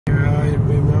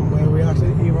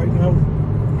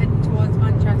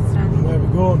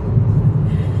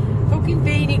going? Fucking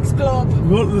Phoenix Club.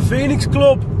 We're going to the Phoenix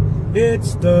Club.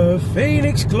 It's the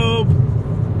Phoenix Club.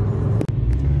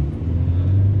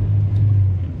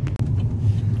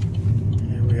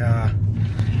 Here we are.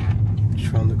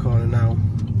 Just round the corner now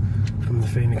from the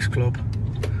Phoenix Club.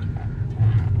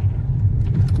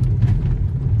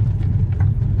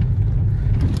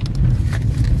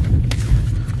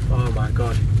 Oh my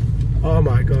god. Oh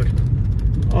my god.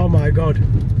 Oh my god.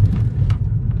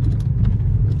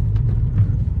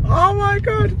 Oh my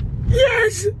god.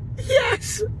 Yes!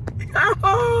 Yes!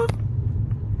 Oh!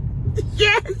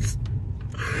 Yes!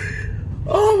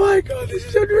 Oh my god, this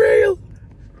is unreal!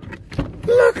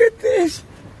 Look at this!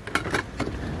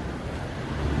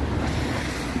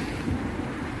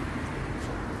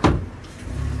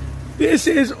 This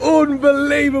is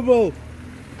unbelievable!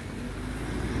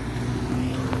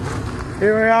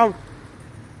 Here I am,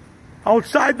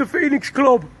 outside the Phoenix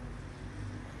Club.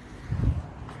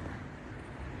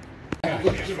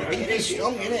 It's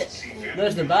strong, isn't it?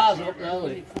 There's the bars up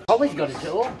there. Always got it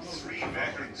all.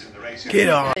 Get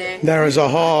on. There is a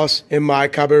horse in my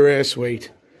cabaret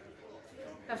suite.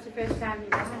 That's the first time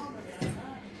you've had.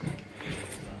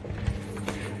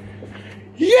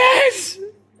 Yes!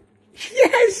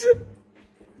 Yes!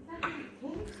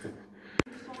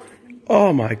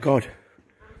 Oh my god.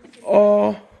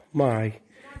 Oh my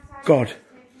god.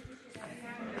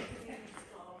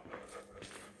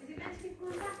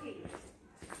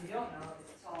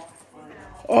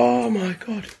 Oh my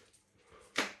god.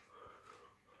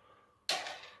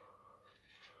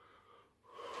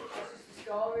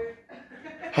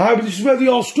 Hi, but this is where they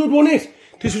all stood, wasn't it?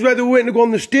 This is where they were waiting to go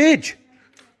on the stage.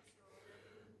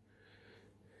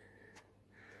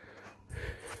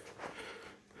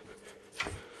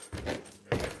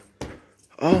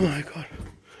 Oh my god.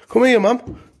 Come here, Mum.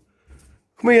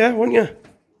 Come here, won't you?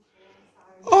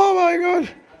 Oh my god.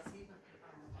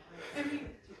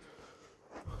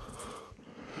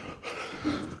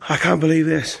 I can't believe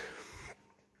this.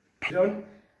 Done?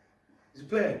 Is it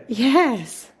playing?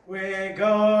 Yes. We're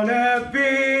gonna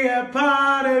be a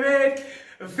part of it.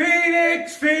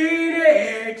 Phoenix,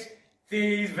 Phoenix.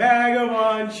 These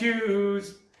vagabond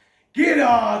shoes. Get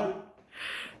on.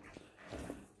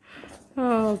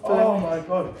 Oh, boy. Oh my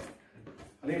god.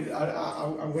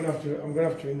 I'm gonna have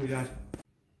to ring my dad.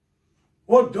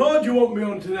 What door do you want me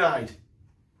on tonight?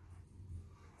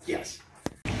 Yes.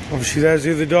 Obviously there's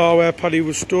the other door where Paddy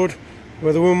was stood,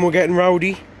 where the women were getting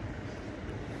rowdy.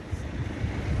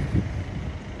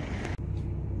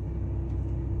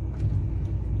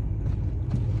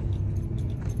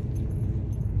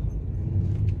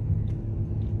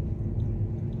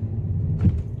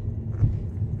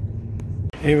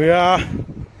 Here we are,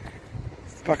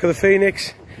 back of the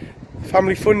Phoenix,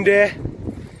 family fun day.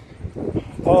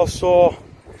 Also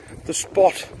the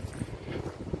spot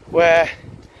where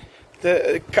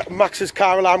Max's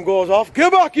car alarm goes off.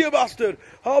 Get back, you bastard!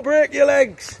 I'll break your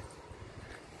legs!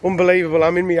 Unbelievable,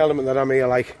 I'm in my element that I'm here,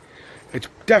 like. It's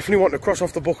definitely wanting to cross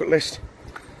off the bucket list.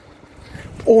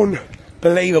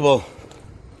 Unbelievable.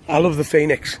 I love the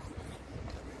Phoenix.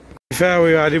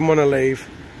 Fair, I didn't want to leave.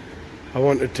 I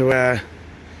wanted to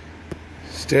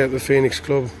stay at the Phoenix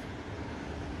Club.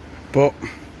 But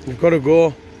you've got to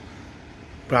go.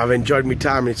 But I've enjoyed my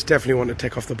time and it's definitely one to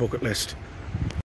tick off the bucket list.